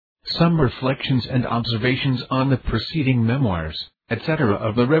some reflections and observations on the preceding memoirs, etc.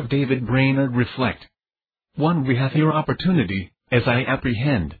 of the Rev. David Brainerd reflect. 1. We have here opportunity, as I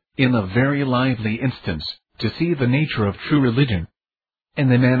apprehend, in a very lively instance, to see the nature of true religion,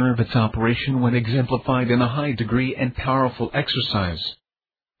 and the manner of its operation when exemplified in a high degree and powerful exercise.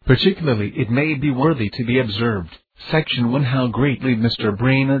 Particularly it may be worthy to be observed, Section 1, how greatly Mr.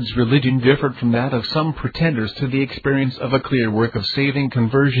 Brainerd's religion differed from that of some pretenders to the experience of a clear work of saving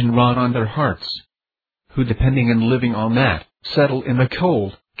conversion wrought on their hearts, who depending and living on that, settle in a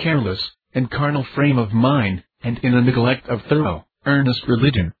cold, careless, and carnal frame of mind, and in a neglect of thorough, earnest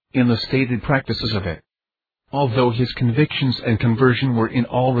religion, in the stated practices of it. Although his convictions and conversion were in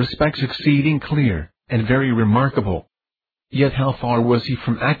all respects exceeding clear, and very remarkable, yet how far was he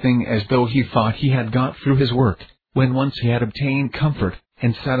from acting as though he thought he had got through his work, when once he had obtained comfort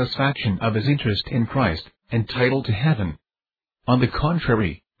and satisfaction of his interest in Christ, entitled to heaven? On the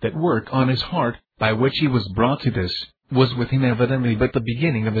contrary, that work on his heart, by which he was brought to this, was with him evidently but the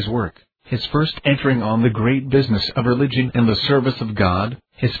beginning of his work, his first entering on the great business of religion and the service of God,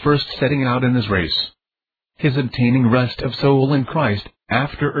 his first setting out in his race, his obtaining rest of soul in Christ,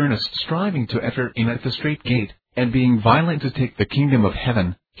 after earnest striving to enter in at the strait gate, and being violent to take the kingdom of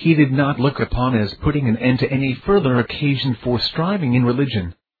heaven. He did not look upon as putting an end to any further occasion for striving in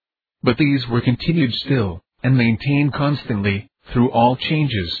religion, but these were continued still, and maintained constantly, through all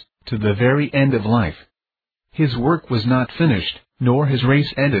changes, to the very end of life. His work was not finished, nor his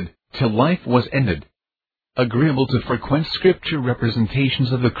race ended, till life was ended. Agreeable to frequent scripture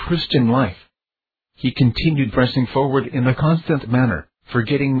representations of the Christian life, he continued pressing forward in a constant manner,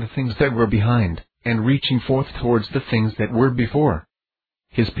 forgetting the things that were behind, and reaching forth towards the things that were before.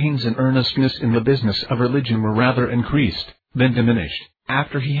 His pains and earnestness in the business of religion were rather increased than diminished,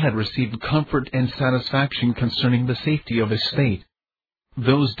 after he had received comfort and satisfaction concerning the safety of his state.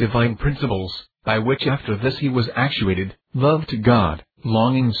 Those divine principles, by which after this he was actuated, love to God,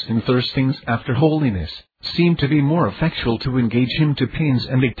 longings and thirstings after holiness, seemed to be more effectual to engage him to pains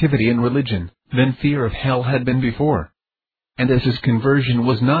and activity in religion, than fear of hell had been before. And as his conversion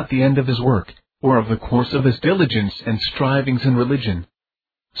was not the end of his work, or of the course of his diligence and strivings in religion,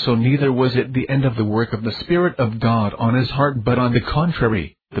 so neither was it the end of the work of the Spirit of God on his heart, but on the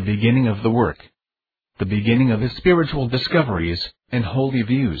contrary, the beginning of the work, the beginning of his spiritual discoveries and holy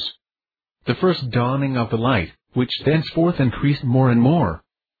views, the first dawning of the light, which thenceforth increased more and more,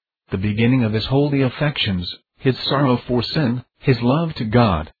 the beginning of his holy affections, his sorrow for sin, his love to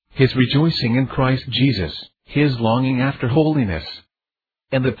God, his rejoicing in Christ Jesus, his longing after holiness,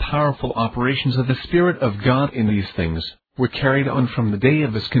 and the powerful operations of the Spirit of God in these things were carried on from the day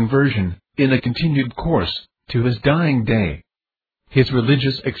of his conversion, in a continued course, to his dying day. His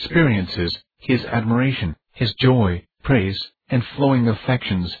religious experiences, his admiration, his joy, praise, and flowing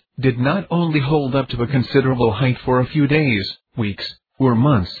affections, did not only hold up to a considerable height for a few days, weeks, or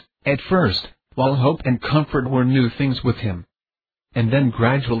months, at first, while hope and comfort were new things with him, and then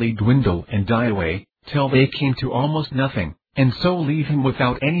gradually dwindle and die away, till they came to almost nothing, and so leave him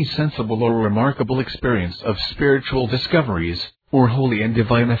without any sensible or remarkable experience of spiritual discoveries, or holy and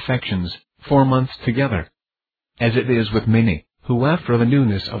divine affections, for months together. As it is with many, who after the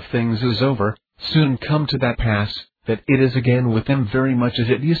newness of things is over, soon come to that pass, that it is again with them very much as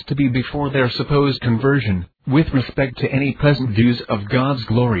it used to be before their supposed conversion, with respect to any present views of God's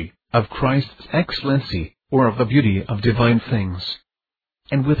glory, of Christ's excellency, or of the beauty of divine things,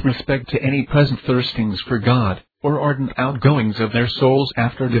 and with respect to any present thirstings for God, or ardent outgoings of their souls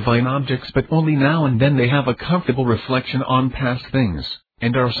after divine objects. But only now and then they have a comfortable reflection on past things,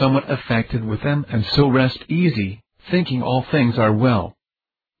 and are somewhat affected with them, and so rest easy, thinking all things are well.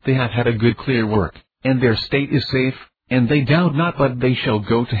 They have had a good clear work, and their state is safe, and they doubt not but they shall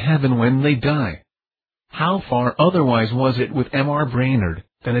go to heaven when they die. How far otherwise was it with M.R. Brainerd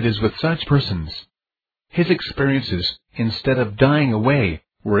than it is with such persons? His experiences, instead of dying away,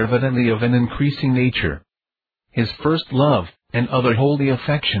 were evidently of an increasing nature. His first love, and other holy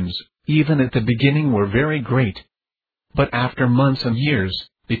affections, even at the beginning were very great, but after months and years,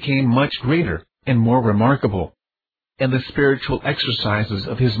 became much greater, and more remarkable. And the spiritual exercises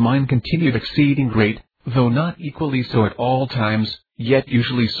of his mind continued exceeding great, though not equally so at all times, yet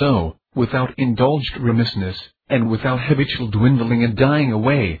usually so, without indulged remissness, and without habitual dwindling and dying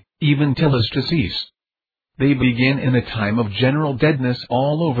away, even till as to cease. They began in a time of general deadness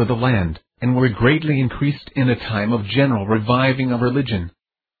all over the land, and were greatly increased in a time of general reviving of religion.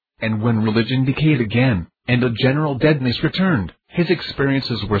 And when religion decayed again, and a general deadness returned, his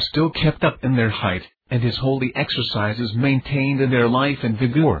experiences were still kept up in their height, and his holy exercises maintained in their life and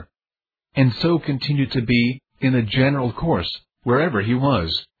vigor, and so continued to be, in a general course, wherever he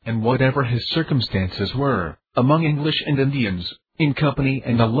was, and whatever his circumstances were, among English and Indians, in company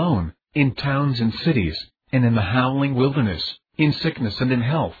and alone, in towns and cities, and in the howling wilderness, in sickness and in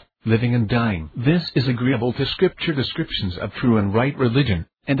health, living and dying. This is agreeable to Scripture descriptions of true and right religion,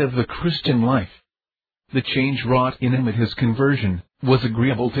 and of the Christian life. The change wrought in him at his conversion was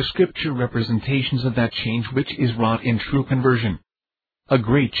agreeable to Scripture representations of that change which is wrought in true conversion. A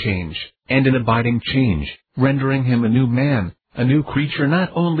great change, and an abiding change, rendering him a new man, a new creature, not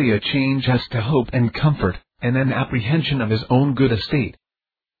only a change as to hope and comfort, and an apprehension of his own good estate,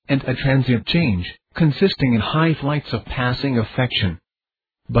 and a transient change, consisting in high flights of passing affection,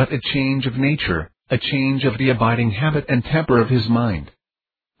 but a change of nature, a change of the abiding habit and temper of his mind.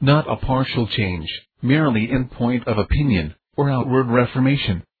 Not a partial change, merely in point of opinion, or outward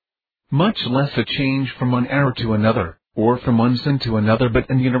reformation. Much less a change from one error to another, or from one sin to another, but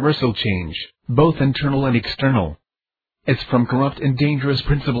an universal change, both internal and external. As from corrupt and dangerous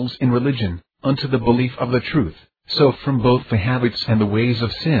principles in religion, unto the belief of the truth, so from both the habits and the ways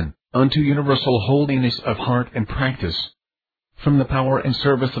of sin, unto universal holiness of heart and practice. From the power and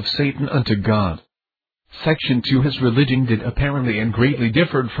service of Satan unto God. Section 2. His religion did apparently and greatly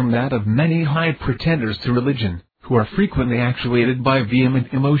differed from that of many high pretenders to religion, who are frequently actuated by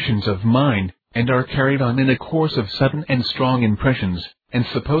vehement emotions of mind, and are carried on in a course of sudden and strong impressions, and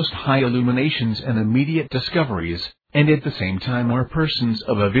supposed high illuminations and immediate discoveries, and at the same time are persons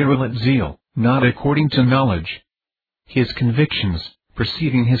of a virulent zeal, not according to knowledge. His convictions,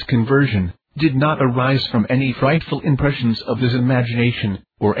 preceding his conversion, did not arise from any frightful impressions of his imagination,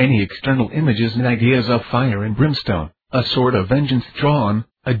 or any external images and ideas of fire and brimstone, a sword of vengeance drawn,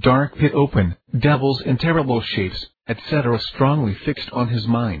 a dark pit open, devils in terrible shapes, etc. strongly fixed on his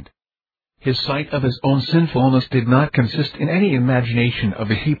mind. His sight of his own sinfulness did not consist in any imagination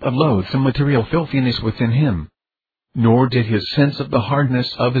of a heap of loathsome material filthiness within him. Nor did his sense of the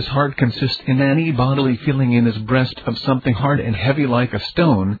hardness of his heart consist in any bodily feeling in his breast of something hard and heavy like a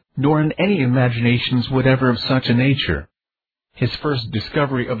stone, nor in any imaginations whatever of such a nature. His first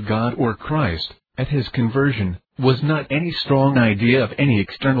discovery of God or Christ, at his conversion, was not any strong idea of any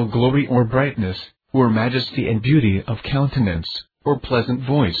external glory or brightness, or majesty and beauty of countenance, or pleasant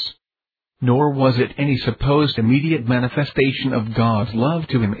voice. Nor was it any supposed immediate manifestation of God's love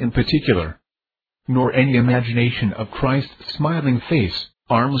to him in particular. Nor any imagination of Christ's smiling face,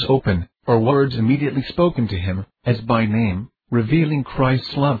 arms open, or words immediately spoken to him, as by name, revealing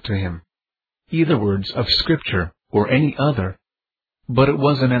Christ's love to him. Either words of Scripture, or any other. But it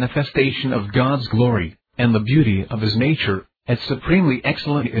was a manifestation of God's glory, and the beauty of his nature, as supremely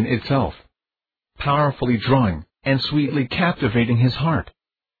excellent in itself, powerfully drawing, and sweetly captivating his heart,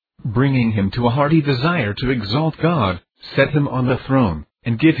 bringing him to a hearty desire to exalt God, set him on the throne,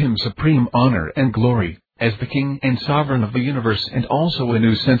 and give him supreme honor and glory, as the King and Sovereign of the universe, and also a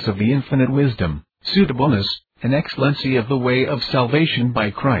new sense of the infinite wisdom, suitableness, and excellency of the way of salvation by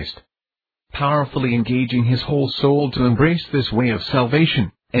Christ, powerfully engaging his whole soul to embrace this way of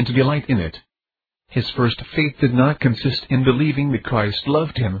salvation, and to delight in it. His first faith did not consist in believing that Christ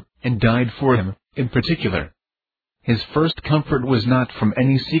loved him, and died for him, in particular. His first comfort was not from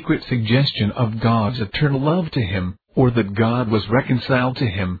any secret suggestion of God's eternal love to him, or that God was reconciled to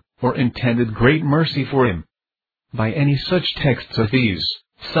him, or intended great mercy for him. By any such texts as these,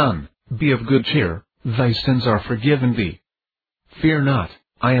 Son, be of good cheer, thy sins are forgiven thee. Fear not,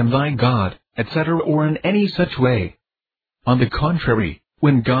 I am thy God, etc. or in any such way. On the contrary,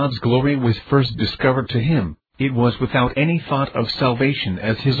 when God's glory was first discovered to him, it was without any thought of salvation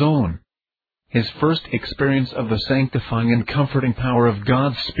as his own. His first experience of the sanctifying and comforting power of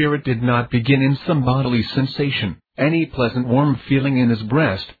God's Spirit did not begin in some bodily sensation, any pleasant warm feeling in his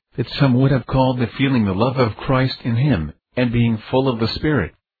breast, that some would have called the feeling the love of Christ in him, and being full of the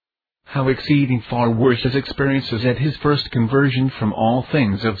Spirit. How exceeding far were his experiences at his first conversion from all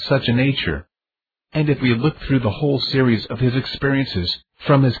things of such a nature. And if we look through the whole series of his experiences,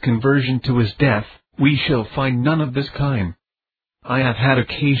 from his conversion to his death, we shall find none of this kind. I have had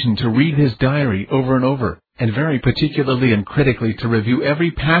occasion to read his diary over and over, and very particularly and critically to review every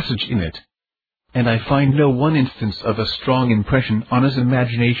passage in it. And I find no one instance of a strong impression on his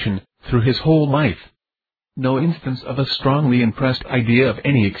imagination through his whole life. No instance of a strongly impressed idea of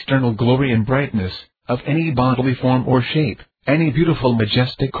any external glory and brightness, of any bodily form or shape, any beautiful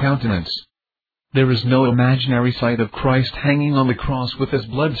majestic countenance. There is no imaginary sight of Christ hanging on the cross with his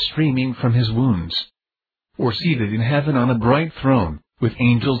blood streaming from his wounds, or seated in heaven on a bright throne, with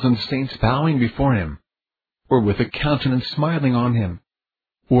angels and saints bowing before him, or with a countenance smiling on him,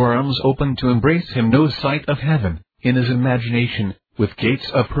 or arms open to embrace him. No sight of heaven, in his imagination, with gates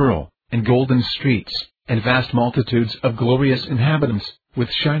of pearl, and golden streets, and vast multitudes of glorious inhabitants, with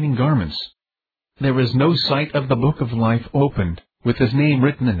shining garments. There is no sight of the book of life opened, with his name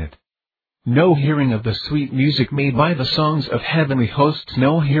written in it. No hearing of the sweet music made by the songs of heavenly hosts,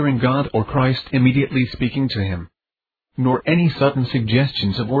 no hearing God or Christ immediately speaking to him. Nor any sudden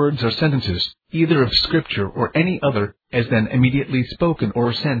suggestions of words or sentences, either of Scripture or any other, as then immediately spoken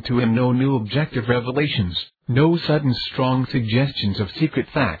or sent to him. No new objective revelations, no sudden strong suggestions of secret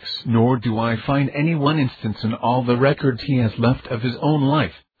facts. Nor do I find any one instance in all the records he has left of his own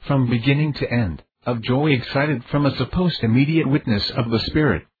life, from beginning to end, of joy excited from a supposed immediate witness of the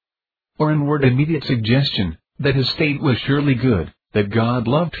Spirit, or inward immediate suggestion, that his state was surely good, that God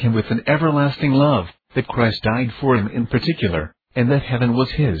loved him with an everlasting love, that Christ died for him in particular, and that heaven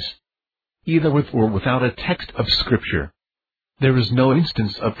was his. Either with or without a text of Scripture. There is no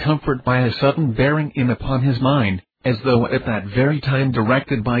instance of comfort by a sudden bearing in upon his mind, as though at that very time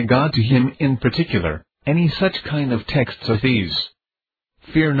directed by God to him in particular, any such kind of texts as these.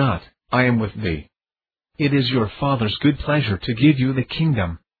 Fear not, I am with thee. It is your Father's good pleasure to give you the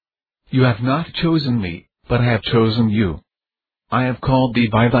kingdom. You have not chosen me, but I have chosen you. I have called thee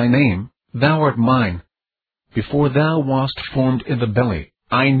by thy name, thou art mine. Before thou wast formed in the belly,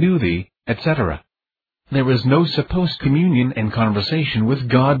 I knew thee, etc. There is no supposed communion and conversation with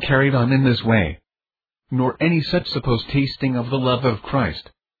God carried on in this way, nor any such supposed tasting of the love of Christ.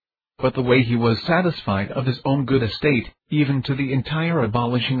 But the way he was satisfied of his own good estate, even to the entire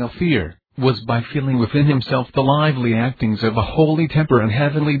abolishing of fear, was by feeling within himself the lively actings of a holy temper and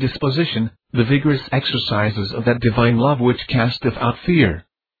heavenly disposition, the vigorous exercises of that divine love which casteth out fear.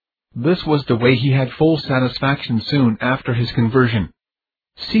 This was the way he had full satisfaction soon after his conversion.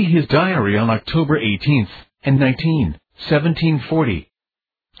 See his diary on October 18th and 19, 1740.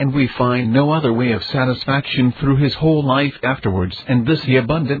 And we find no other way of satisfaction through his whole life afterwards, and this he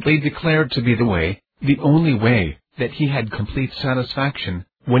abundantly declared to be the way, the only way, that he had complete satisfaction,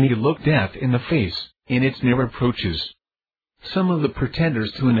 when he looked death in the face, in its near approaches. Some of the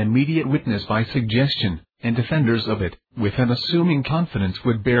pretenders to an immediate witness by suggestion, and defenders of it, with an assuming confidence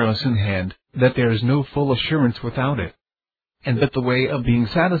would bear us in hand, that there is no full assurance without it, and that the way of being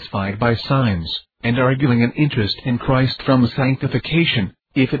satisfied by signs, and arguing an interest in Christ from sanctification,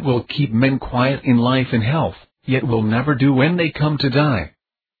 if it will keep men quiet in life and health, yet will never do when they come to die.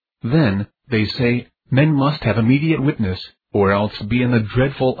 Then, they say, men must have immediate witness, or else be in a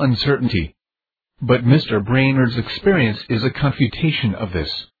dreadful uncertainty. But Mr. Brainerd's experience is a confutation of this.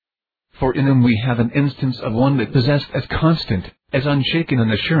 For in him we have an instance of one that possessed as constant, as unshaken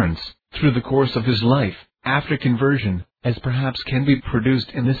an assurance, through the course of his life, after conversion, as perhaps can be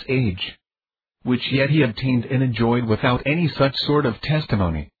produced in this age, which yet he obtained and enjoyed without any such sort of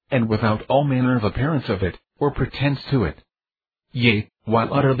testimony, and without all manner of appearance of it, or pretence to it. Yea,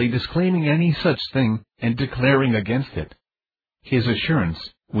 while utterly disclaiming any such thing, and declaring against it. His assurance,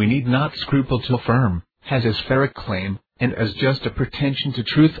 we need not scruple to affirm, has as fair a claim, and as just a pretension to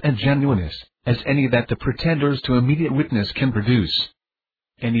truth and genuineness, as any that the pretenders to immediate witness can produce.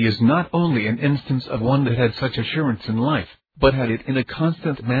 And he is not only an instance of one that had such assurance in life, but had it in a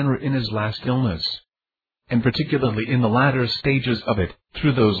constant manner in his last illness, and particularly in the latter stages of it,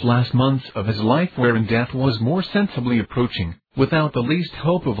 through those last months of his life wherein death was more sensibly approaching, without the least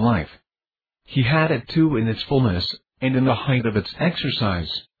hope of life. He had it too in its fullness, and in the height of its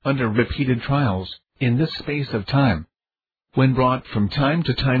exercise, under repeated trials, in this space of time, when brought from time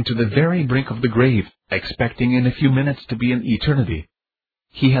to time to the very brink of the grave, expecting in a few minutes to be in eternity.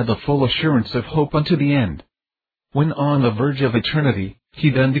 He had the full assurance of hope unto the end. When on the verge of eternity, he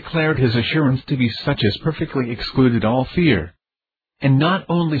then declared his assurance to be such as perfectly excluded all fear. And not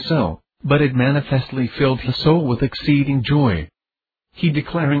only so, but it manifestly filled his soul with exceeding joy. He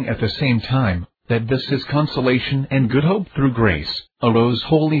declaring at the same time, that this his consolation and good hope through grace, arose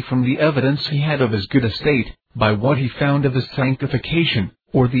wholly from the evidence he had of his good estate, by what he found of his sanctification,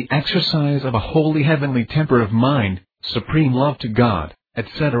 or the exercise of a holy heavenly temper of mind, supreme love to God,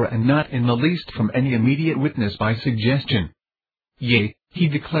 etc., and not in the least from any immediate witness by suggestion. Yea, he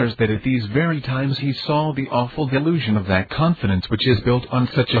declares that at these very times he saw the awful delusion of that confidence which is built on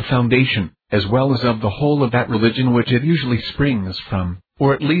such a foundation, as well as of the whole of that religion which it usually springs from,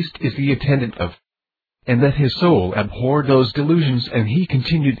 or at least is the attendant of. And that his soul abhorred those delusions, and he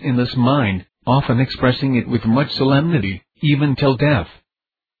continued in this mind, often expressing it with much solemnity, even till death.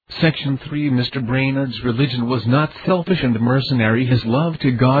 Section 3. Mr. Brainerd's religion was not selfish and mercenary. His love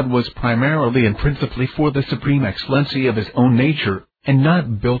to God was primarily and principally for the supreme excellency of his own nature, and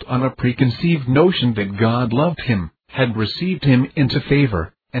not built on a preconceived notion that God loved him, had received him into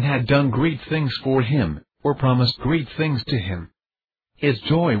favor, and had done great things for him, or promised great things to him. His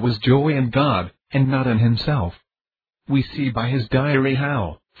joy was joy in God, and not in himself. We see by his diary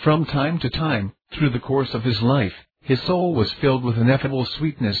how, from time to time, through the course of his life, his soul was filled with ineffable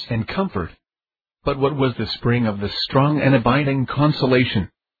sweetness and comfort. But what was the spring of this strong and abiding consolation?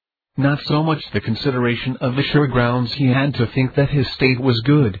 Not so much the consideration of the sure grounds he had to think that his state was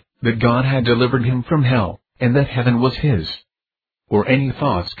good, that God had delivered him from hell, and that heaven was his, or any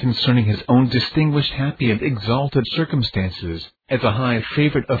thoughts concerning his own distinguished, happy, and exalted circumstances, as a high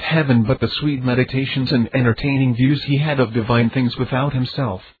favorite of heaven, but the sweet meditations and entertaining views he had of divine things without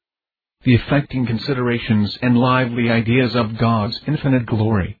himself, the affecting considerations and lively ideas of God's infinite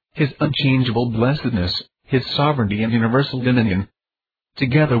glory, his unchangeable blessedness, his sovereignty and universal dominion,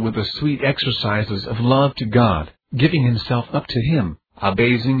 together with the sweet exercises of love to God, giving himself up to him,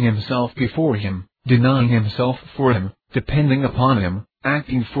 abasing himself before him, denying himself for him, depending upon him,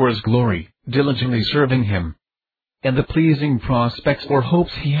 acting for his glory, diligently serving him, and the pleasing prospects or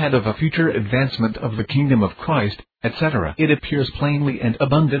hopes he had of a future advancement of the kingdom of Christ, etc. It appears plainly and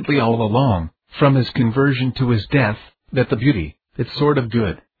abundantly all along, from his conversion to his death, that the beauty, that sort of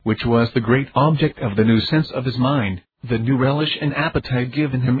good, which was the great object of the new sense of his mind, the new relish and appetite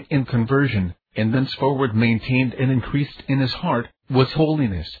given him in conversion, and thenceforward maintained and increased in his heart, was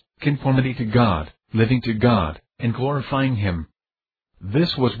holiness, conformity to God, living to God, and glorifying him.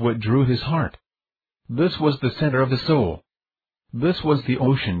 This was what drew his heart. This was the center of his soul. This was the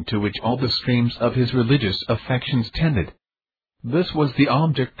ocean to which all the streams of his religious affections tended. This was the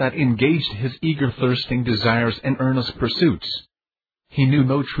object that engaged his eager thirsting desires and earnest pursuits. He knew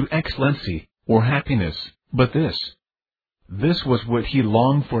no true excellency, or happiness, but this. This was what he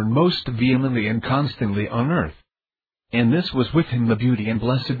longed for most vehemently and constantly on earth. And this was with him the beauty and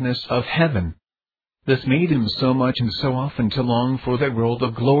blessedness of heaven. This made him so much and so often to long for that world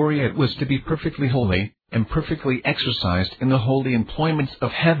of glory it was to be perfectly holy, and perfectly exercised in the holy employments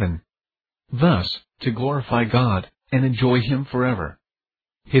of heaven. Thus, to glorify God, and enjoy him forever.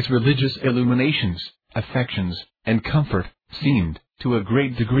 His religious illuminations, affections, and comfort, seemed, to a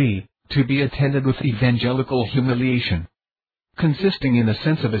great degree, to be attended with evangelical humiliation, consisting in a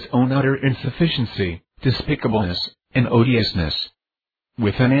sense of his own utter insufficiency, despicableness, and odiousness,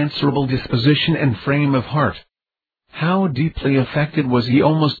 with an answerable disposition and frame of heart. How deeply affected was he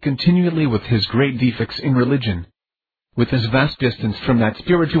almost continually with his great defects in religion, with his vast distance from that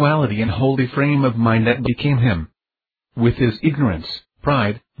spirituality and holy frame of mind that became him, with his ignorance,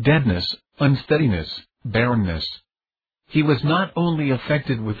 pride, deadness, unsteadiness, barrenness. He was not only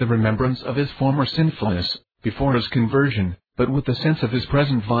affected with the remembrance of his former sinfulness, before his conversion, but with the sense of his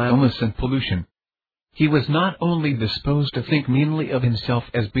present vileness and pollution. He was not only disposed to think meanly of himself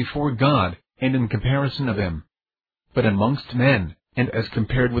as before God, and in comparison of them, but amongst men, and as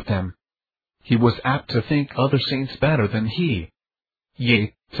compared with them. He was apt to think other saints better than he.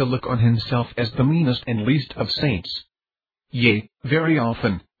 Yea, to look on himself as the meanest and least of saints. Yea, very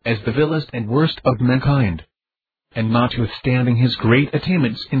often, as the vilest and worst of mankind. And notwithstanding his great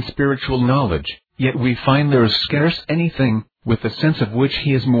attainments in spiritual knowledge, yet we find there is scarce anything, with the sense of which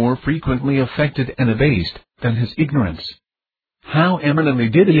he is more frequently affected and abased, than his ignorance. How eminently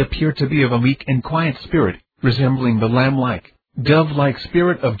did he appear to be of a meek and quiet spirit, resembling the lamb-like, dove-like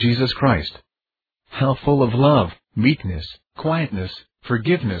spirit of Jesus Christ. How full of love, meekness, quietness,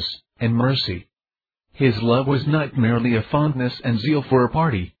 forgiveness, and mercy. His love was not merely a fondness and zeal for a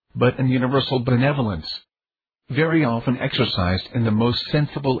party, but an universal benevolence, very often exercised in the most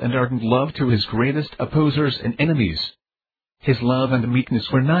sensible and ardent love to his greatest opposers and enemies. His love and meekness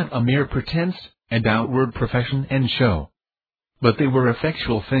were not a mere pretense, and outward profession and show, but they were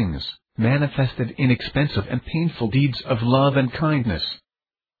effectual things, manifested in expensive and painful deeds of love and kindness,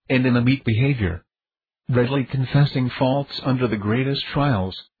 and in a meek behavior, readily confessing faults under the greatest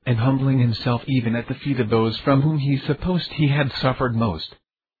trials, and humbling himself even at the feet of those from whom he supposed he had suffered most,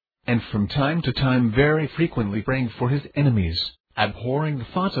 and from time to time very frequently praying for his enemies, abhorring the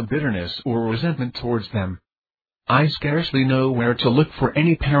thoughts of bitterness or resentment towards them. I scarcely know where to look for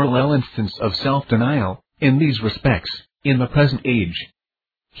any parallel instance of self-denial, in these respects, in the present age.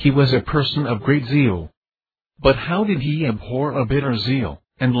 He was a person of great zeal. But how did he abhor a bitter zeal,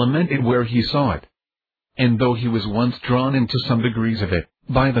 and lament it where he saw it? And though he was once drawn into some degrees of it,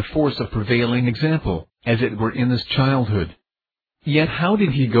 by the force of prevailing example, as it were in his childhood, yet how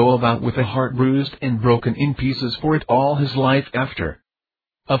did he go about with a heart bruised and broken in pieces for it all his life after?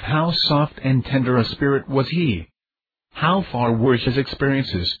 Of how soft and tender a spirit was he? How far were his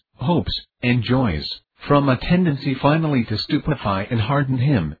experiences, hopes, and joys, from a tendency finally to stupefy and harden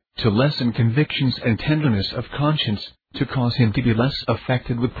him, to lessen convictions and tenderness of conscience, to cause him to be less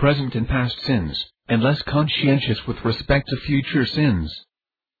affected with present and past sins, and less conscientious with respect to future sins?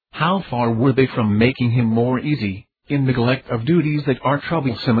 How far were they from making him more easy, in neglect of duties that are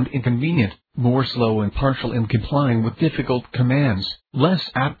troublesome and inconvenient, more slow and partial in complying with difficult commands, less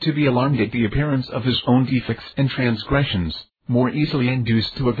apt to be alarmed at the appearance of his own defects and transgressions, more easily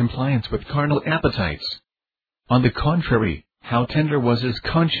induced to a compliance with carnal appetites. On the contrary, how tender was his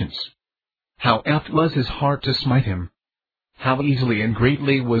conscience! How apt was his heart to smite him! How easily and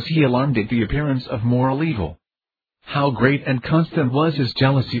greatly was he alarmed at the appearance of moral evil! How great and constant was his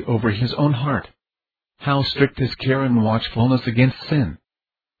jealousy over his own heart! How strict his care and watchfulness against sin!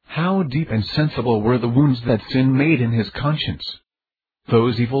 How deep and sensible were the wounds that sin made in his conscience!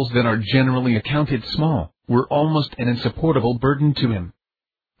 Those evils that are generally accounted small, were almost an insupportable burden to him.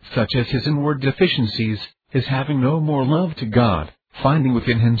 Such as his inward deficiencies, his having no more love to God, finding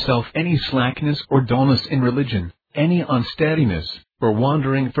within himself any slackness or dullness in religion, any unsteadiness, or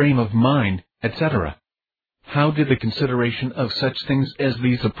wandering frame of mind, etc. How did the consideration of such things as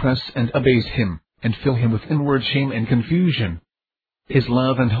these oppress and abase him, and fill him with inward shame and confusion! His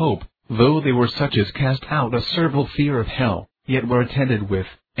love and hope, though they were such as cast out a servile fear of hell, yet were attended with,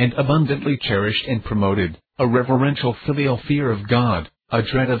 and abundantly cherished and promoted, a reverential filial fear of God, a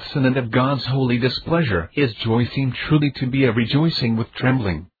dread of sin and of God's holy displeasure. His joy seemed truly to be a rejoicing with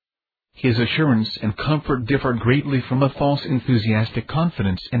trembling. His assurance and comfort differed greatly from a false enthusiastic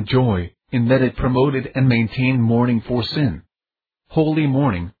confidence and joy, in that it promoted and maintained mourning for sin. Holy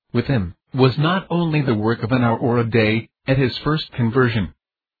mourning, with him, was not only the work of an hour or a day, at his first conversion,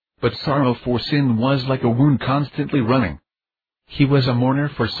 but sorrow for sin was like a wound constantly running. He was a mourner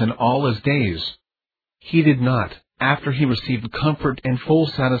for sin all his days. He did not, after he received comfort and full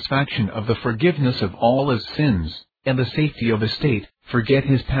satisfaction of the forgiveness of all his sins, and the safety of his state, forget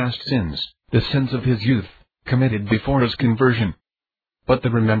his past sins, the sins of his youth, committed before his conversion. But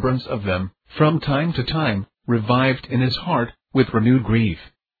the remembrance of them, from time to time, revived in his heart, with renewed grief.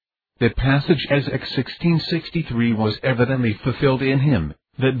 That passage as Acts 16:63 was evidently fulfilled in him,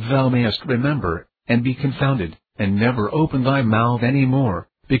 that thou mayest remember, and be confounded, and never open thy mouth any more,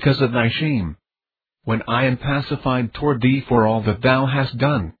 because of thy shame, when I am pacified toward thee for all that thou hast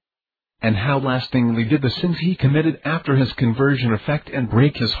done. And how lastingly did the sins he committed after his conversion affect and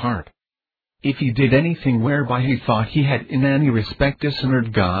break his heart! If he did anything whereby he thought he had in any respect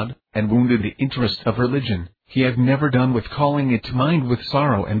dishonored God, and wounded the interest of religion, he had never done with calling it to mind with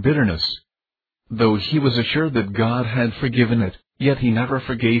sorrow and bitterness. Though he was assured that God had forgiven it, yet he never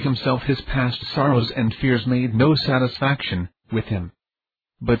forgave himself. His past sorrows and fears made no satisfaction with him.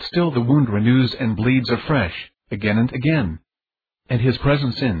 But still the wound renews and bleeds afresh, again and again. And his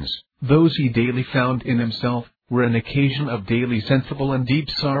present sins, those he daily found in himself, were an occasion of daily sensible and deep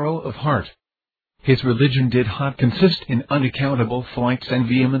sorrow of heart. His religion did not consist in unaccountable flights and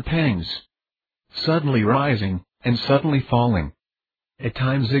vehement pangs, suddenly rising, and suddenly falling, at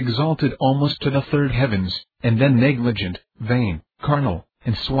times exalted almost to the third heavens, and then negligent, vain, carnal,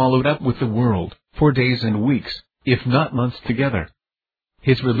 and swallowed up with the world, for days and weeks, if not months together.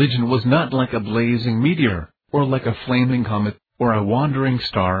 His religion was not like a blazing meteor, or like a flaming comet, or a wandering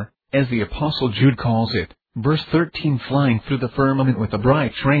star, as the Apostle Jude calls it, verse 13, flying through the firmament with a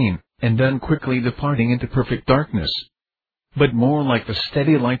bright train, and then quickly departing into perfect darkness. But more like the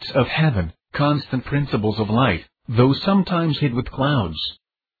steady lights of heaven, constant principles of light, though sometimes hid with clouds.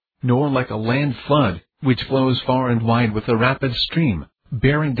 Nor like a land flood, which flows far and wide with a rapid stream,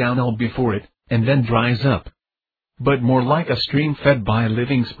 bearing down all before it, and then dries up. But more like a stream fed by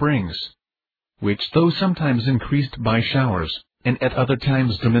living springs, which though sometimes increased by showers, and at other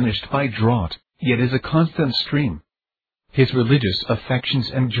times diminished by drought, yet is a constant stream. His religious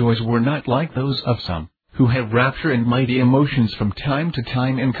affections and joys were not like those of some, who have rapture and mighty emotions from time to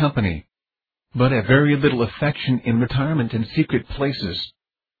time in company, but a very little affection in retirement and secret places.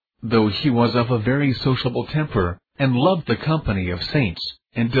 Though he was of a very sociable temper, and loved the company of saints,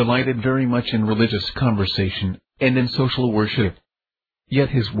 and delighted very much in religious conversation, and in social worship, yet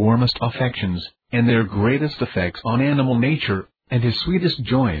his warmest affections, and their greatest effects on animal nature, and his sweetest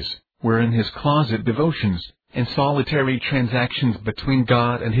joys, were in his closet devotions, and solitary transactions between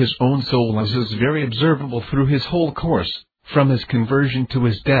God and his own soul, as is very observable through his whole course, from his conversion to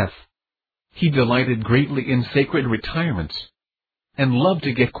his death. He delighted greatly in sacred retirements, and loved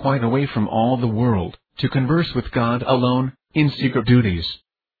to get quite away from all the world, to converse with God alone, in secret duties.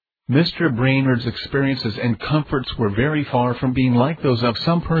 Mr. Brainerd's experiences and comforts were very far from being like those of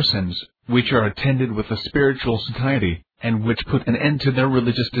some persons, which are attended with a spiritual satiety, and which put an end to their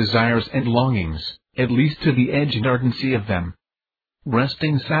religious desires and longings, at least to the edge and ardency of them.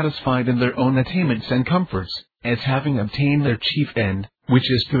 Resting satisfied in their own attainments and comforts, as having obtained their chief end, which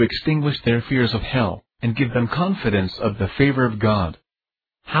is to extinguish their fears of hell, and give them confidence of the favor of God.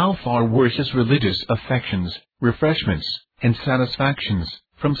 How far were his religious affections, refreshments, and satisfactions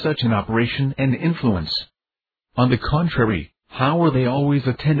from such an operation and influence? On the contrary, how were they always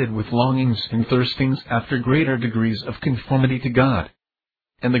attended with longings and thirstings after greater degrees of conformity to God?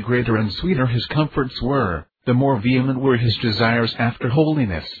 And the greater and sweeter his comforts were, the more vehement were his desires after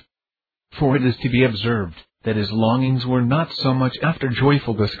holiness. For it is to be observed that his longings were not so much after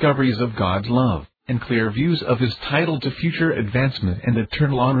joyful discoveries of God's love, and clear views of his title to future advancement and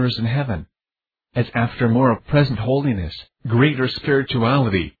eternal honors in heaven, as after more of present holiness, greater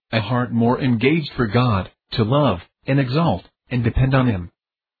spirituality, a heart more engaged for God, to love, and exalt, and depend on Him.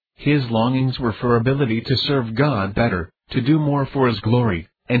 His longings were for ability to serve God better, to do more for His glory,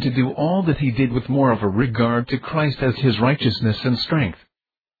 and to do all that he did with more of a regard to Christ as his righteousness and strength.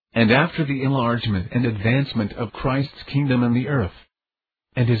 And after the enlargement and advancement of Christ's kingdom in the earth.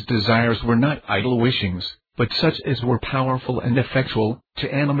 And his desires were not idle wishings, but such as were powerful and effectual,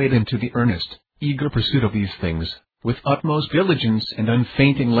 to animate him to the earnest, eager pursuit of these things, with utmost diligence and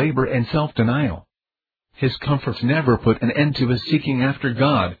unfainting labor and self-denial. His comforts never put an end to his seeking after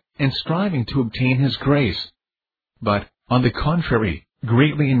God, and striving to obtain His grace, but, on the contrary,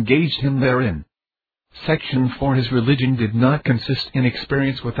 greatly engaged him therein. Section 4. His religion did not consist in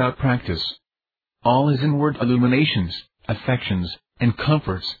experience without practice. All his inward illuminations, affections, and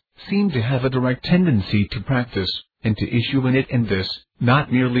comforts seemed to have a direct tendency to practice, and to issue in it, and this,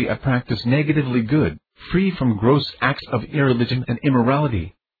 not merely a practice negatively good, free from gross acts of irreligion and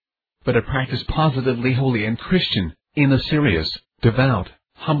immorality, but a practice positively holy and Christian, in a serious, devout,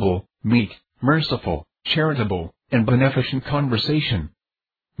 humble, meek, merciful, charitable, and beneficent conversation,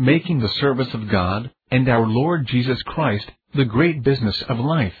 making the service of God, and our Lord Jesus Christ, the great business of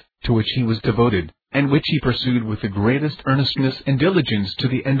life, to which he was devoted, and which he pursued with the greatest earnestness and diligence to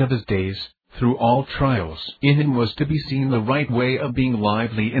the end of his days, through all trials. In him was to be seen the right way of being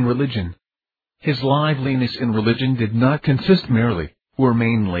lively in religion. His liveliness in religion did not consist merely, or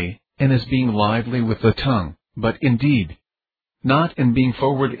mainly, in his being lively with the tongue, but in deed. Not in being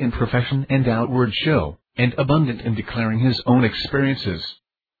forward in profession and outward show, and abundant in declaring his own experiences,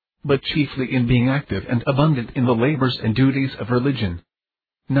 but chiefly in being active and abundant in the labors and duties of religion.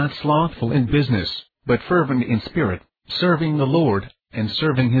 Not slothful in business, but fervent in spirit, serving the Lord, and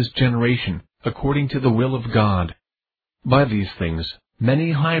serving his generation, according to the will of God. By these things,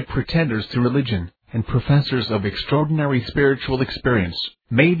 many high pretenders to religion, and professors of extraordinary spiritual experience,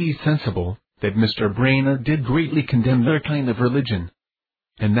 may be sensible that Mr. Brainerd did greatly condemn their kind of religion,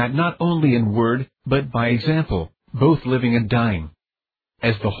 and that not only in word, but by example, both living and dying.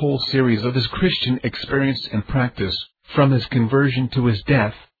 As the whole series of his Christian experience and practice, from his conversion to his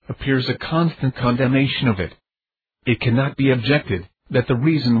death, appears a constant condemnation of it. It cannot be objected that the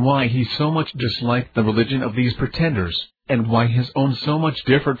reason why he so much disliked the religion of these pretenders, and why his own so much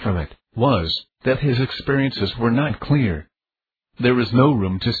differed from it, was, that his experiences were not clear. There is no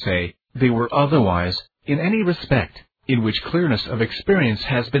room to say they were otherwise, in any respect, in which clearness of experience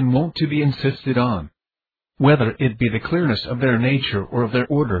has been wont to be insisted on. Whether it be the clearness of their nature or of their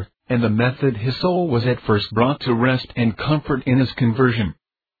order, and the method his soul was at first brought to rest and comfort in his conversion.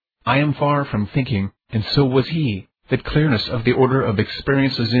 I am far from thinking, and so was he, that clearness of the order of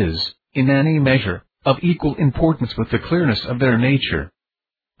experiences is, in any measure, of equal importance with the clearness of their nature.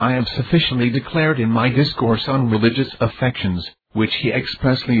 I have sufficiently declared in my discourse on religious affections, which he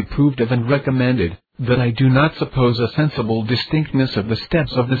expressly approved of and recommended, that I do not suppose a sensible distinctness of the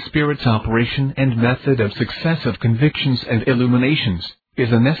steps of the Spirit's operation and method of successive convictions and illuminations,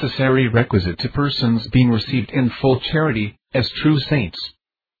 is a necessary requisite to persons being received in full charity, as true saints,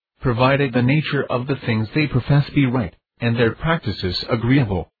 provided the nature of the things they profess be right, and their practices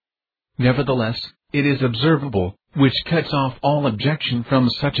agreeable. Nevertheless, it is observable, which cuts off all objection from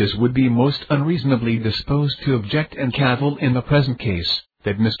such as would be most unreasonably disposed to object and cavil in the present case,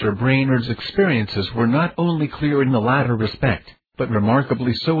 that Mr. Brainerd's experiences were not only clear in the latter respect, but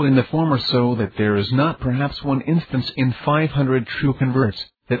remarkably so in the former, so that there is not perhaps one instance in 500 true converts,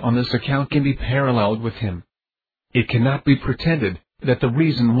 that on this account can be paralleled with him. It cannot be pretended that the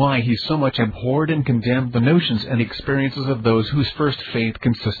reason why he so much abhorred and condemned the notions and experiences of those whose first faith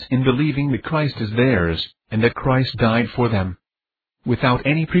consists in believing that Christ is theirs, and that Christ died for them, without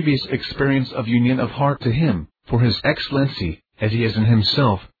any previous experience of union of heart to him, for his excellency, as he is in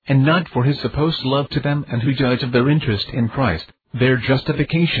himself, and not for his supposed love to them, and who judge of their interest in Christ, their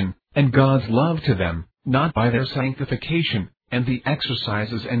justification, and God's love to them, not by their sanctification, and the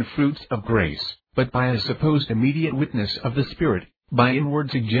exercises and fruits of grace, but by a supposed immediate witness of the Spirit, by inward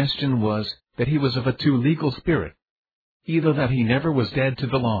suggestion was, that he was of a too legal spirit. Either that he never was dead to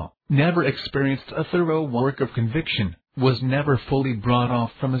the law, never experienced a thorough work of conviction, was never fully brought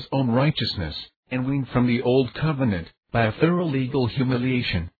off from his own righteousness, and weaned from the old covenant, by a thorough legal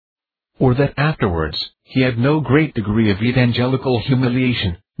humiliation. Or that afterwards, he had no great degree of evangelical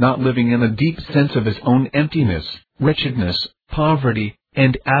humiliation, not living in a deep sense of his own emptiness, wretchedness, poverty,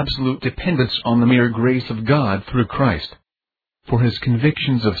 and absolute dependence on the mere grace of God through Christ. For his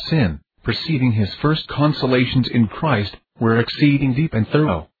convictions of sin, preceding his first consolations in Christ, were exceeding deep and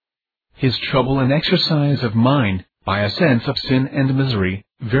thorough. His trouble and exercise of mind, by a sense of sin and misery,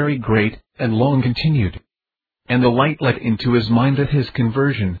 very great, and long continued. And the light let into his mind at his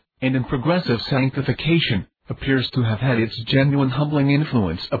conversion, and in progressive sanctification, appears to have had its genuine humbling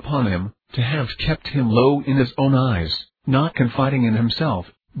influence upon him, to have kept him low in his own eyes, not confiding in himself,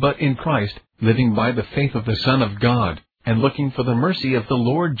 but in Christ, living by the faith of the Son of God, and looking for the mercy of the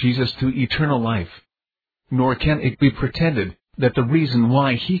Lord Jesus to eternal life. Nor can it be pretended that the reason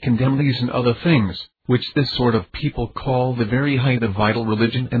why he condemned these and other things, which this sort of people call the very height of vital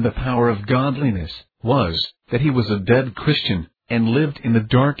religion and the power of godliness, was, that he was a dead Christian, and lived in the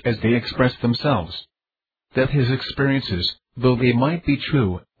dark as they expressed themselves. That his experiences, though they might be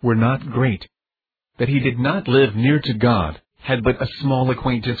true, were not great. That he did not live near to God, had but a small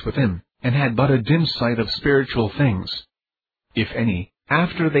acquaintance with him, and had but a dim sight of spiritual things. If any,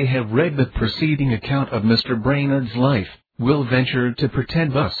 after they have read the preceding account of Mr. Brainerd's life, will venture to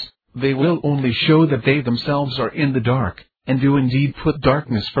pretend thus, they will only show that they themselves are in the dark, and do indeed put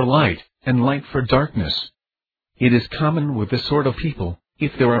darkness for light, and light for darkness. It is common with this sort of people,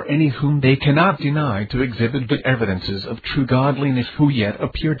 if there are any whom they cannot deny to exhibit good evidences of true godliness, who yet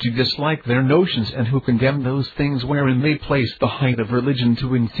appear to dislike their notions, and who condemn those things wherein they place the height of religion,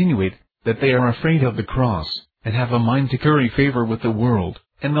 to insinuate that they are afraid of the cross, and have a mind to curry favor with the world,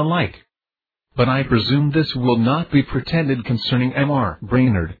 and the like. But I presume this will not be pretended concerning M.R.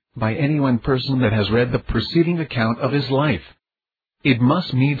 Brainerd, by any one person that has read the preceding account of his life. It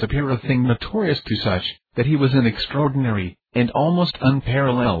must needs appear a thing notorious to such, that he was an extraordinary, and almost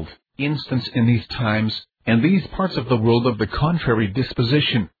unparalleled, instance in these times, and these parts of the world of the contrary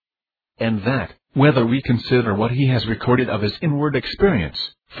disposition. And that, whether we consider what he has recorded of his inward experience,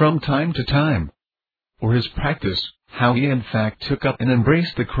 from time to time, or his practice, how he in fact took up and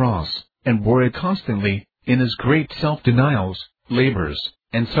embraced the cross, and bore it constantly, in his great self-denials, labors,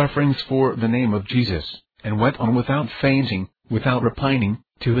 and sufferings for the name of Jesus, and went on without fainting, without repining,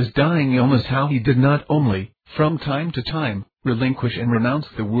 to his dying illness, how he did not only, from time to time, relinquish and renounce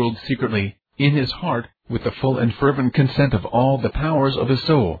the world secretly, in his heart, with the full and fervent consent of all the powers of his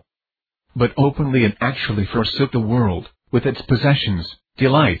soul, but openly and actually forsook the world, with its possessions,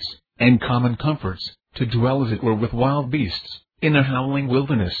 delights, and common comforts, to dwell as it were with wild beasts, in a howling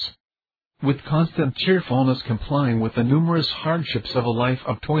wilderness, with constant cheerfulness complying with the numerous hardships of a life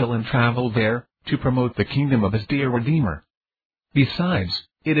of toil and travel there, to promote the kingdom of his dear Redeemer. Besides,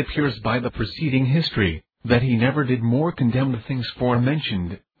 it appears by the preceding history, that he never did more condemn the things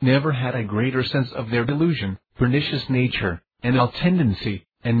forementioned, never had a greater sense of their delusion, pernicious nature, and ill tendency,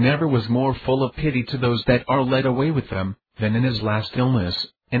 and never was more full of pity to those that are led away with them, than in his last illness,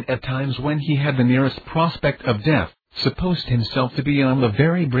 and at times when he had the nearest prospect of death, supposed himself to be on the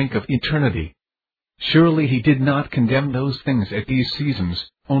very brink of eternity. Surely he did not condemn those things at these seasons,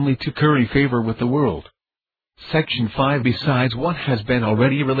 only to curry favor with the world. Section 5. Besides what has been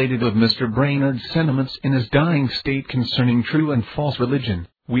already related of Mr. Brainerd's sentiments in his dying state concerning true and false religion,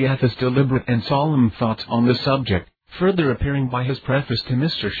 we have his deliberate and solemn thoughts on the subject, further appearing by his preface to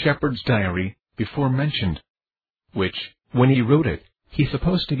Mr. Shepherd's diary, before mentioned, which, when he wrote it, he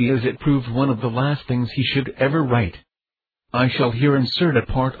supposed to be, as it proved, one of the last things he should ever write. I shall here insert a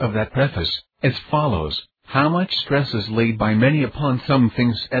part of that preface, as follows: how much stress is laid by many upon some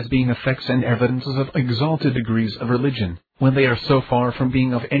things as being effects and evidences of exalted degrees of religion, when they are so far from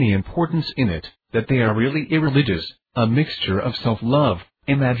being of any importance in it, that they are really irreligious, a mixture of self-love,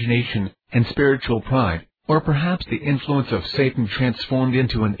 imagination, and spiritual pride, or perhaps the influence of Satan transformed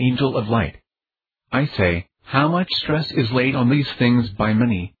into an angel of light. I say, how much stress is laid on these things by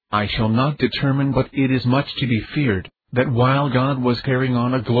many, I shall not determine, but it is much to be feared, that while God was carrying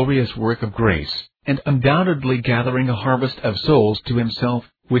on a glorious work of grace, and undoubtedly gathering a harvest of souls to himself,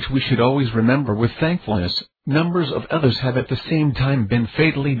 which we should always remember with thankfulness, numbers of others have at the same time been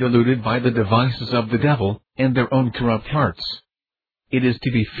fatally deluded by the devices of the devil, and their own corrupt hearts. It is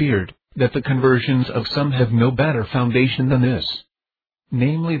to be feared, that the conversions of some have no better foundation than this.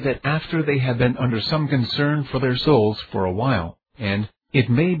 Namely, that after they have been under some concern for their souls for a while, and, it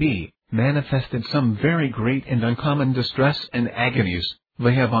may be, manifested some very great and uncommon distress and agonies,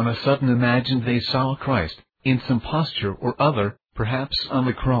 they have on a sudden imagined they saw Christ, in some posture or other, perhaps on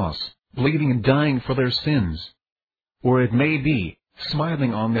the cross, bleeding and dying for their sins. or it may be,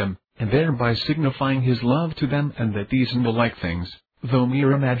 smiling on them, and thereby signifying his love to them, and that these and the like things, though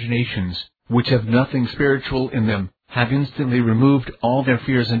mere imaginations, which have nothing spiritual in them, have instantly removed all their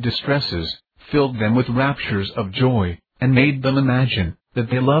fears and distresses, filled them with raptures of joy, and made them imagine that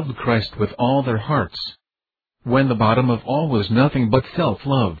they loved Christ with all their hearts, when the bottom of all was nothing but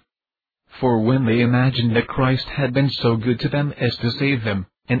self-love. For when they imagined that Christ had been so good to them as to save them,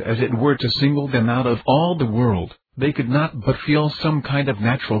 and as it were to single them out of all the world, they could not but feel some kind of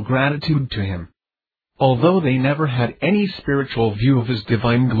natural gratitude to him. Although they never had any spiritual view of his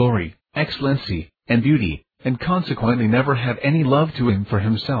divine glory, excellency, and beauty, and consequently never had any love to him for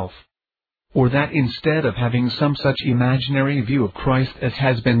himself. Or that instead of having some such imaginary view of Christ as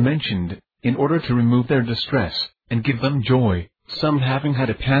has been mentioned, in order to remove their distress, and give them joy, some having had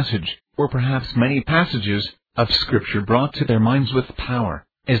a passage, or perhaps many passages, of Scripture brought to their minds with power,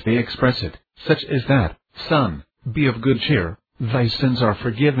 as they express it, such as that, Son, be of good cheer, thy sins are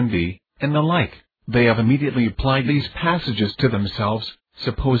forgiven thee, and the like, they have immediately applied these passages to themselves,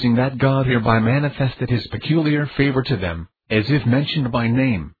 supposing that God hereby manifested his peculiar favor to them, as if mentioned by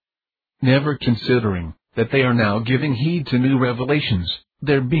name, never considering that they are now giving heed to new revelations,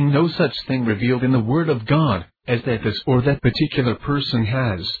 there being no such thing revealed in the Word of God, as that this or that particular person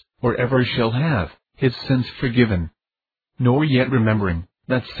has, or ever shall have, his sins forgiven. Nor yet remembering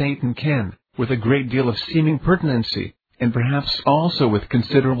that Satan can, with a great deal of seeming pertinency, and perhaps also with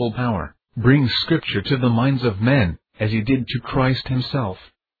considerable power, bring Scripture to the minds of men, as he did to Christ himself.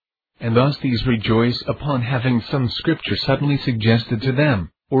 And thus these rejoice upon having some Scripture suddenly suggested to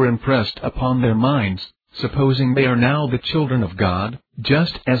them, or impressed upon their minds, supposing they are now the children of God,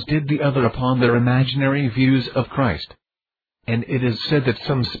 just as did the other upon their imaginary views of Christ. And it is said that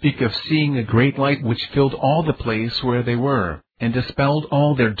some speak of seeing a great light which filled all the place where they were, and dispelled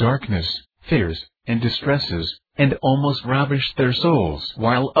all their darkness, fears, and distresses, and almost ravished their souls,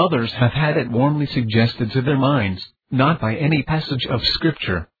 while others have had it warmly suggested to their minds, not by any passage of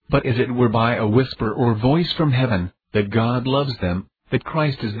Scripture, but as it were by a whisper or voice from heaven, that God loves them, that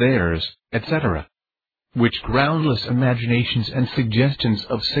Christ is theirs, etc. Which groundless imaginations and suggestions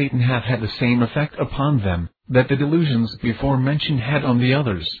of Satan have had the same effect upon them, that the delusions before mentioned had on the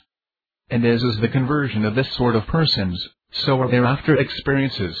others. And as is the conversion of this sort of persons, so are their after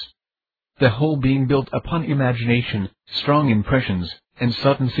experiences. The whole being built upon imagination, strong impressions, and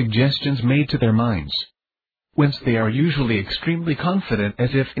sudden suggestions made to their minds. Whence they are usually extremely confident, as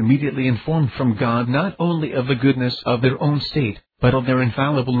if immediately informed from God not only of the goodness of their own state, but of their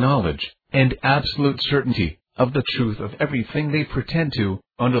infallible knowledge, and absolute certainty, of the truth of everything they pretend to,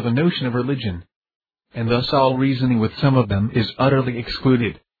 under the notion of religion. And thus all reasoning with some of them is utterly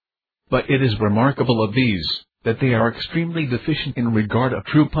excluded. But it is remarkable of these, that they are extremely deficient in regard of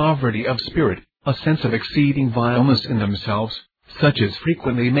true poverty of spirit, a sense of exceeding vileness in themselves, such as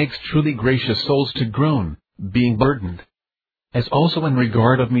frequently makes truly gracious souls to groan, being burdened. As also in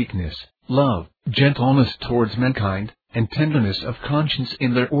regard of meekness, love, gentleness towards mankind, and tenderness of conscience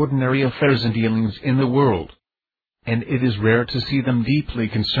in their ordinary affairs and dealings in the world. And it is rare to see them deeply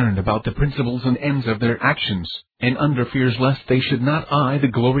concerned about the principles and ends of their actions, and under fears lest they should not eye the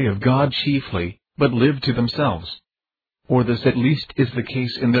glory of God chiefly, but live to themselves. Or this at least is the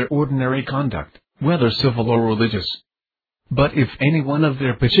case in their ordinary conduct, whether civil or religious. But if any one of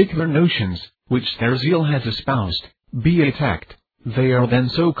their particular notions, which their zeal has espoused, be attacked, they are then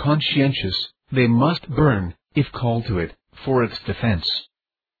so conscientious, they must burn, if called to it, for its defense.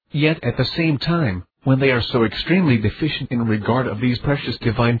 Yet at the same time, when they are so extremely deficient in regard of these precious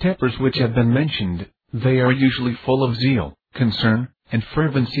divine tempers which have been mentioned, they are usually full of zeal, concern, and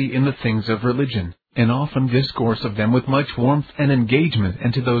fervency in the things of religion, and often discourse of them with much warmth and engagement,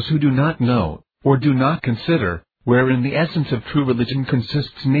 and to those who do not know, or do not consider, wherein the essence of true religion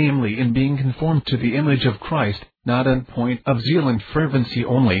consists, namely in being conformed to the image of Christ, not in point of zeal and fervency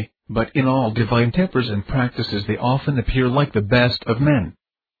only, but in all divine tempers and practices they often appear like the best of men.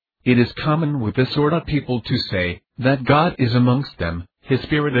 It is common with this sort of people to say, that God is amongst them, His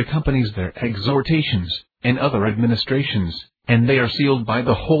Spirit accompanies their exhortations, and other administrations, and they are sealed by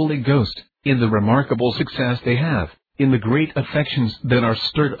the Holy Ghost, in the remarkable success they have, in the great affections that are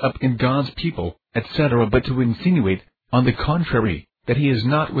stirred up in God's people, etc. But to insinuate, on the contrary, that He is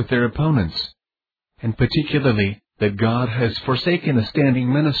not with their opponents, and particularly, that God has forsaken a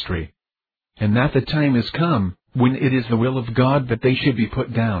standing ministry, and that the time is come, when it is the will of God that they should be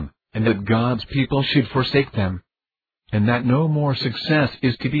put down, and that God's people should forsake them, and that no more success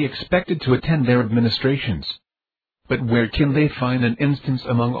is to be expected to attend their administrations. But where can they find an instance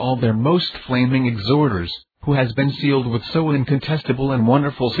among all their most flaming exhorters, who has been sealed with so incontestable and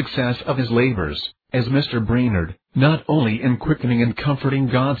wonderful success of his labors, as Mr. Brainerd, not only in quickening and comforting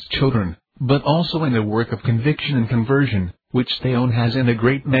God's children, but also in the work of conviction and conversion, which they own has in a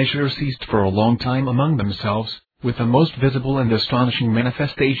great measure ceased for a long time among themselves, with a most visible and astonishing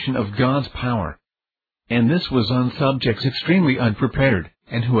manifestation of God's power. And this was on subjects extremely unprepared,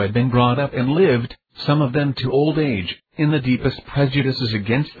 and who had been brought up and lived, some of them to old age, in the deepest prejudices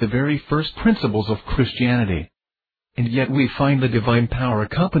against the very first principles of Christianity. And yet we find the divine power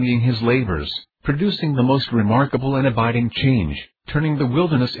accompanying his labors, producing the most remarkable and abiding change, turning the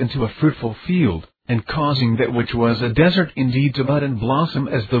wilderness into a fruitful field, and causing that which was a desert indeed to bud and blossom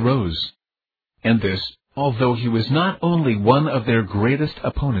as the rose. And this, although he was not only one of their greatest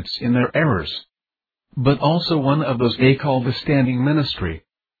opponents in their errors, but also one of those they call the standing ministry,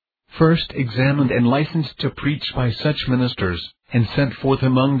 first examined and licensed to preach by such ministers, and sent forth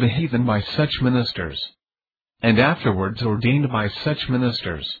among the heathen by such ministers, and afterwards ordained by such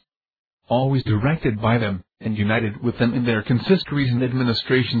ministers, always directed by them, and united with them in their consistories and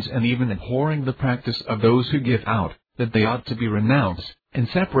administrations, and even abhorring the practice of those who give out, that they ought to be renounced, and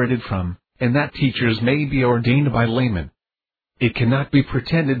separated from, and that teachers may be ordained by laymen. It cannot be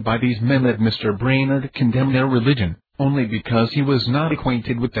pretended by these men that Mr. Brainerd condemned their religion, only because he was not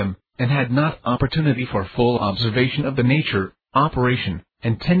acquainted with them, and had not opportunity for full observation of the nature, operation,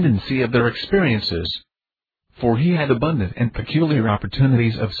 and tendency of their experiences. For he had abundant and peculiar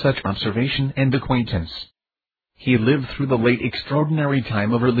opportunities of such observation and acquaintance. He lived through the late extraordinary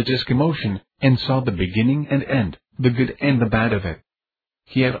time of religious commotion, and saw the beginning and end, the good and the bad of it.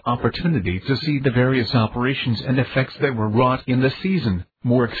 He had opportunity to see the various operations and effects that were wrought in the season,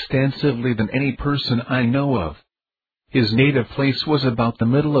 more extensively than any person I know of. His native place was about the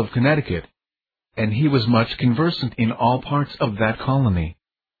middle of Connecticut, and he was much conversant in all parts of that colony.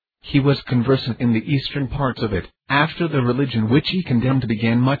 He was conversant in the eastern parts of it, after the religion which he condemned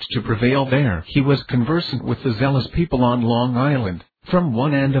began much to prevail there. He was conversant with the zealous people on Long Island, from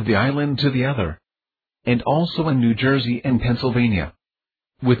one end of the island to the other, and also in New Jersey and Pennsylvania,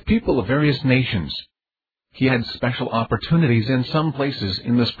 with people of various nations. He had special opportunities in some places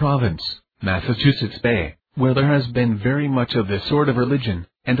in this province, Massachusetts Bay, where there has been very much of this sort of religion,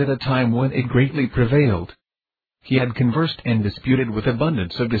 and at a time when it greatly prevailed. He had conversed and disputed with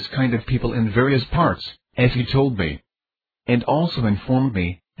abundance of this kind of people in various parts, as he told me, and also informed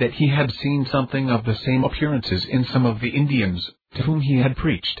me that he had seen something of the same appearances in some of the Indians, to whom he had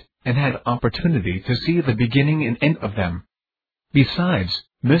preached, and had opportunity to see the beginning and end of them. Besides,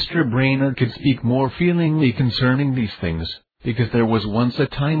 Mr. Brainerd could speak more feelingly concerning these things, because there was once a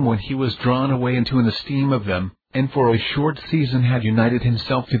time when he was drawn away into an esteem of them, and for a short season had united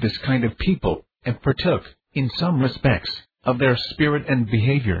himself to this kind of people, and partook, in some respects, of their spirit and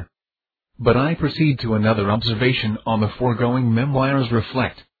behavior. But I proceed to another observation on the foregoing memoirs.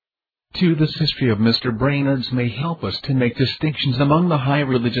 Reflect. 2. This history of Mr. Brainerd's may help us to make distinctions among the high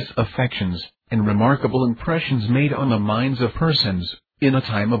religious affections, and remarkable impressions made on the minds of persons, in a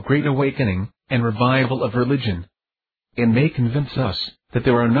time of great awakening, and revival of religion, and may convince us, that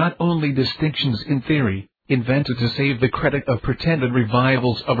there are not only distinctions in theory, invented to save the credit of pretended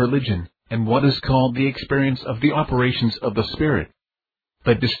revivals of religion, and what is called the experience of the operations of the Spirit,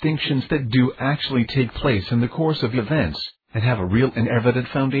 but distinctions that do actually take place in the course of events, and have a real and evident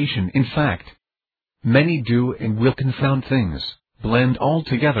foundation in fact. Many do and will confound things, blend all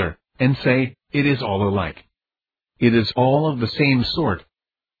together, and say, it is all alike. It is all of the same sort.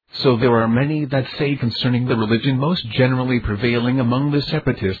 So there are many that say concerning the religion most generally prevailing among the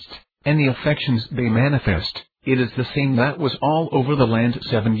separatists, and the affections they manifest, it is the same that was all over the land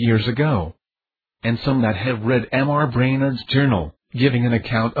 7 years ago. And some that have read M.R. Brainerd's journal, giving an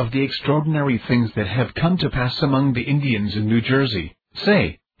account of the extraordinary things that have come to pass among the Indians in New Jersey,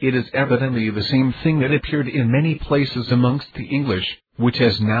 say, it is evidently the same thing that appeared in many places amongst the English, which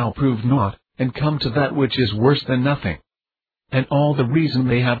has now proved naught, and come to that which is worse than nothing. And all the reason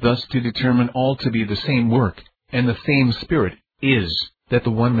they have thus to determine all to be the same work, and the same spirit, is, that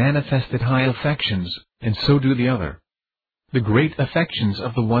the one manifested high affections, and so do the other. The great affections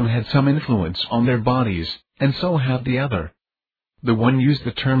of the one had some influence on their bodies, and so have the other. The one used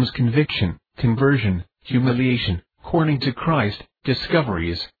the terms conviction, conversion, humiliation, according to Christ,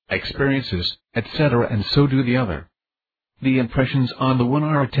 discoveries, experiences, etc., and so do the other. The impressions on the one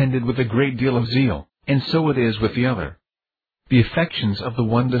are attended with a great deal of zeal, and so it is with the other. The affections of the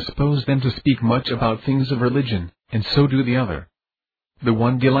one dispose them to speak much about things of religion, and so do the other. The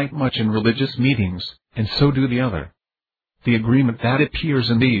one delight much in religious meetings, and so do the other. The agreement that appears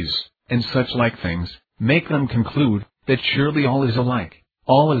in these, and such like things, make them conclude, that surely all is alike,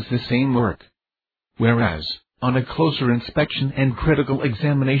 all is the same work. whereas, on a closer inspection and critical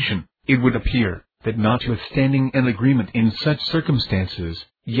examination, it would appear that notwithstanding an agreement in such circumstances,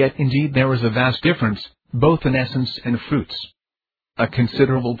 yet indeed there is a vast difference, both in essence and fruits. A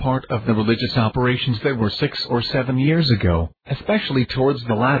considerable part of the religious operations that were 6 or 7 years ago, especially towards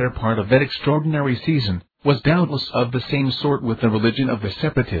the latter part of that extraordinary season, was doubtless of the same sort with the religion of the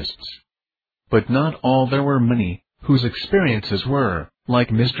separatists. But not all. There were many whose experiences were, like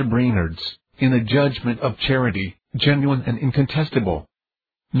Mr. Brainerd's, in a judgment of charity, genuine and incontestable.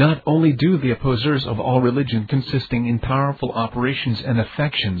 Not only do the opposers of all religion consisting in powerful operations and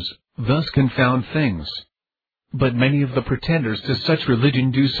affections thus confound things, but many of the pretenders to such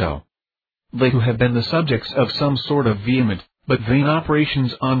religion do so. They who have been the subjects of some sort of vehement, but vain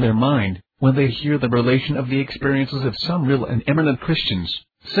operations on their mind, when they hear the relation of the experiences of some real and eminent Christians,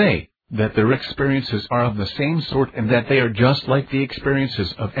 say that their experiences are of the same sort and that they are just like the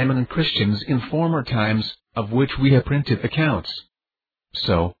experiences of eminent Christians in former times, of which we have printed accounts.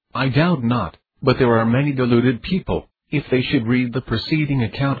 So, I doubt not, but there are many deluded people, if they should read the preceding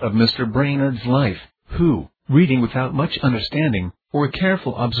account of Mr. Brainerd's life, who, reading without much understanding, or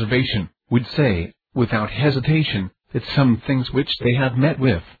careful observation, would say, without hesitation, that some things which they have met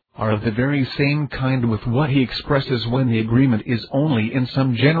with, are of the very same kind with what he expresses when the agreement is only in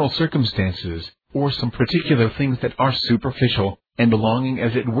some general circumstances, or some particular things that are superficial, and belonging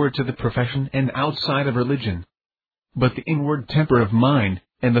as it were to the profession and outside of religion. But the inward temper of mind,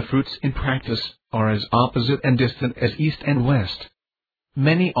 and the fruits in practice, are as opposite and distant as east and west.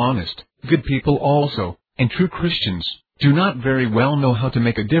 Many honest, good people also, and true Christians, do not very well know how to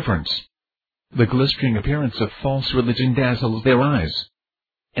make a difference. The glistering appearance of false religion dazzles their eyes,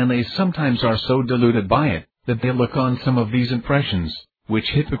 and they sometimes are so deluded by it, that they look on some of these impressions, which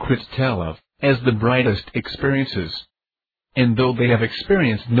hypocrites tell of, as the brightest experiences. And though they have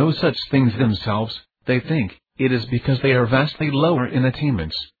experienced no such things themselves, they think it is because they are vastly lower in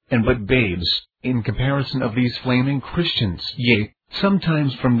attainments, and but babes, in comparison of these flaming Christians. Yea,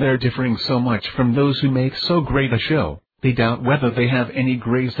 sometimes from their differing so much from those who make so great a show, they doubt whether they have any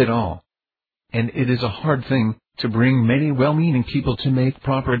grace at all. And it is a hard thing to bring many well-meaning people to make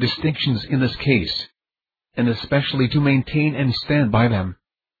proper distinctions in this case, and especially to maintain and stand by them.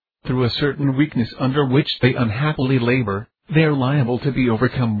 Through a certain weakness under which they unhappily labor, they are liable to be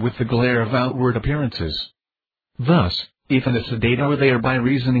overcome with the glare of outward appearances. Thus, if in a sedate hour they are by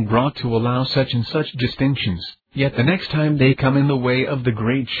reasoning brought to allow such and such distinctions, yet the next time they come in the way of the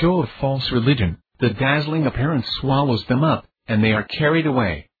great show of false religion, the dazzling appearance swallows them up, and they are carried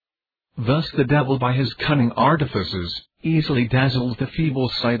away. Thus the devil by his cunning artifices easily dazzles the feeble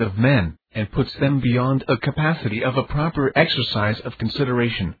sight of men, and puts them beyond a capacity of a proper exercise of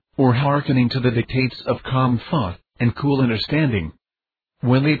consideration, or hearkening to the dictates of calm thought, and cool understanding.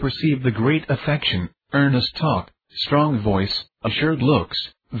 When they perceive the great affection, earnest talk, strong voice, assured looks,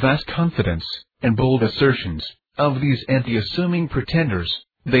 vast confidence, and bold assertions, of these anti-assuming pretenders,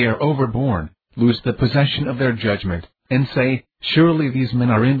 they are overborne, lose the possession of their judgment, and say, surely these men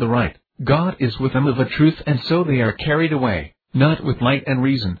are in the right, God is with them of a truth, and so they are carried away, not with light and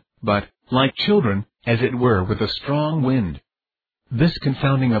reason, but, like children, as it were with a strong wind. This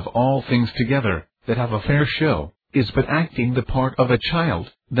confounding of all things together, that have a fair show, is but acting the part of a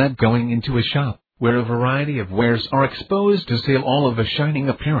child, that going into a shop, where a variety of wares are exposed to sale, all of a shining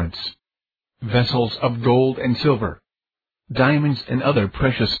appearance, vessels of gold and silver, diamonds and other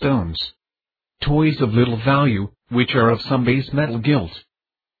precious stones, toys of little value, which are of some base metal gilt,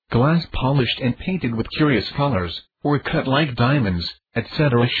 glass polished and painted with curious colors, or cut like diamonds,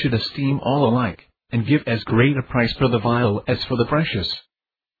 etc., should esteem all alike, and give as great a price for the vile as for the precious.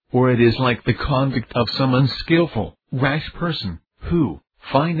 Or it is like the conduct of some unskilful, rash person, who,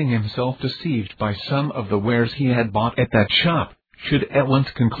 finding himself deceived by some of the wares he had bought at that shop, should at once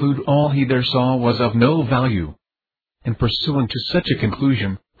conclude all he there saw was of no value. And pursuant to such a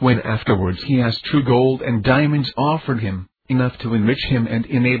conclusion, when afterwards he has true gold and diamonds offered him, enough to enrich him and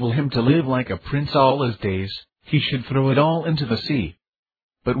enable him to live like a prince all his days, he should throw it all into the sea.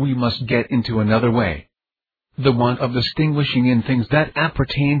 But we must get into another way. The want of distinguishing in things that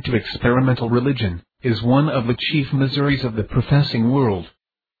appertain to experimental religion is one of the chief miseries of the professing world.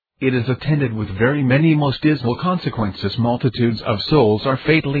 It is attended with very many most dismal consequences. Multitudes of souls are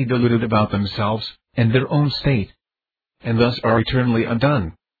fatally deluded about themselves and their own state, and thus are eternally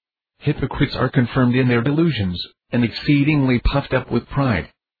undone. Hypocrites are confirmed in their delusions, and exceedingly puffed up with pride.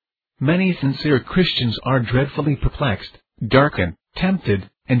 Many sincere Christians are dreadfully perplexed, darkened, tempted,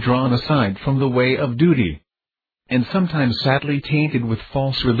 and drawn aside from the way of duty, and sometimes sadly tainted with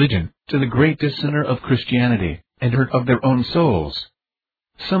false religion, to the great dishonor of Christianity, and hurt of their own souls.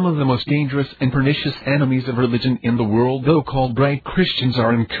 Some of the most dangerous and pernicious enemies of religion in the world, though called bright Christians,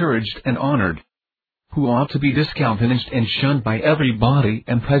 are encouraged and honored, who ought to be discountenanced and shunned by everybody,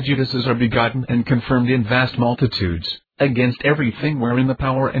 and prejudices are begotten and confirmed in vast multitudes, against everything wherein the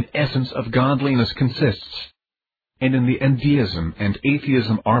power and essence of godliness consists. And in the end, deism and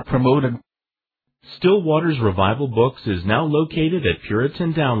atheism are promoted. Still Waters Revival Books is now located at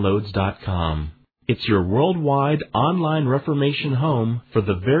PuritanDownloads.com. It's your worldwide online Reformation home for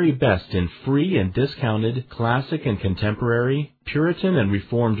the very best in free and discounted classic and contemporary, Puritan and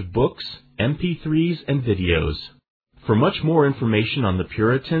Reformed books, MP3s, and videos. For much more information on the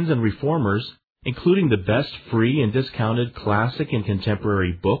Puritans and Reformers, including the best free and discounted classic and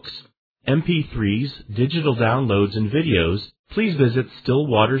contemporary books, MP3s, digital downloads, and videos, please visit Still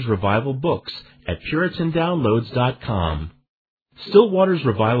Waters Revival Books at PuritanDownloads.com. Still Waters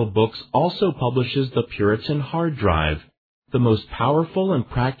Revival Books also publishes the Puritan Hard Drive, the most powerful and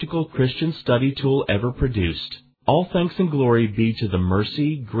practical Christian study tool ever produced. All thanks and glory be to the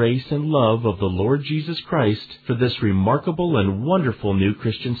mercy, grace, and love of the Lord Jesus Christ for this remarkable and wonderful new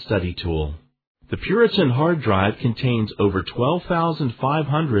Christian study tool. The Puritan Hard Drive contains over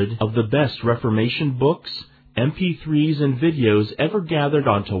 12,500 of the best Reformation books, MP3s, and videos ever gathered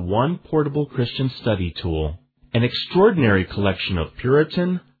onto one portable Christian study tool. An extraordinary collection of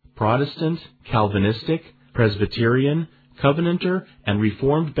Puritan, Protestant, Calvinistic, Presbyterian, Covenanter, and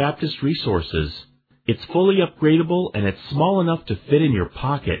Reformed Baptist resources. It's fully upgradable and it's small enough to fit in your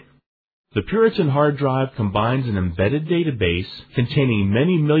pocket. The Puritan Hard Drive combines an embedded database containing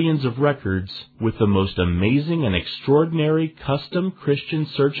many millions of records with the most amazing and extraordinary custom Christian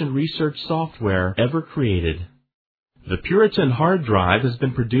search and research software ever created. The Puritan Hard Drive has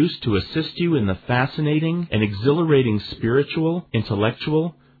been produced to assist you in the fascinating and exhilarating spiritual,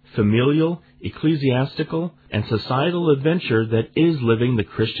 intellectual, familial, ecclesiastical, and societal adventure that is living the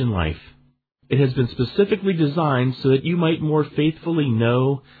Christian life. It has been specifically designed so that you might more faithfully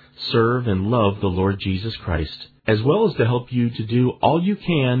know, serve, and love the Lord Jesus Christ, as well as to help you to do all you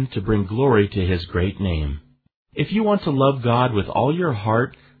can to bring glory to His great name. If you want to love God with all your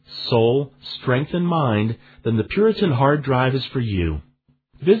heart, soul, strength, and mind, then the Puritan Hard Drive is for you.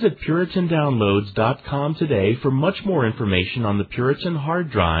 Visit PuritanDownloads.com today for much more information on the Puritan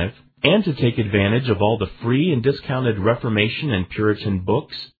Hard Drive and to take advantage of all the free and discounted Reformation and Puritan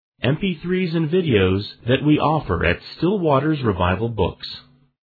books, MP3s, and videos that we offer at Still Waters Revival Books.